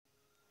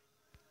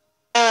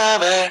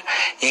rubber.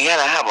 You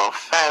gotta have a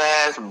fat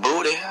ass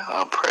booty,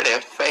 a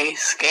pretty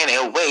face, skinny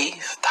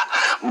waist.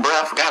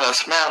 Breath gotta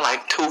smell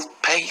like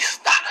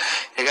toothpaste.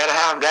 You gotta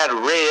have that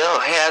real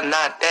hair,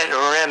 not that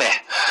Remy.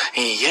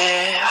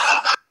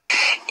 Yeah.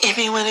 If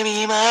you wanna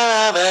be my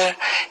rubber,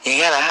 you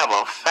gotta have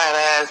a fat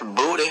ass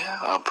booty,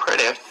 a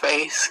pretty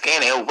face,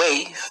 skinny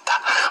waist.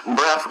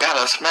 Breath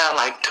gotta smell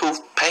like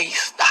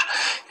toothpaste.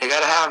 You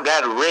gotta have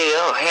that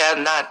real hair,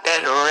 not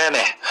that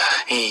Remy.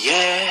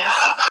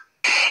 Yeah.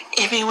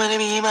 If you wanna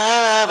be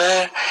my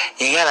rubber,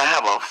 you gotta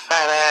have a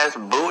fat ass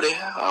booty,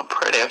 a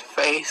pretty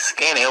face,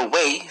 skinny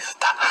waist.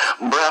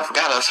 Breath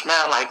gotta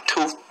smell like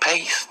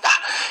toothpaste.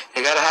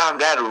 You gotta have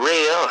that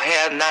real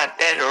hair, not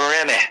that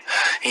Remy.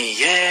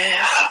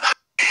 Yeah.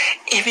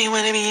 If you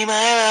wanna be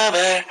my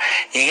rubber,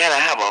 you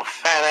gotta have a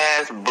fat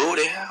ass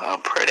booty, a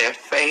pretty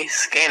face,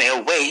 skinny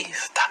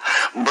waist.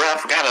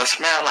 Breath gotta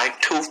smell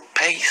like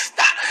toothpaste.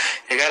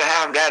 You gotta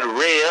have that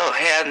real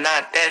hair,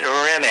 not that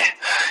Remy.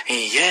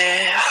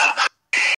 Yeah.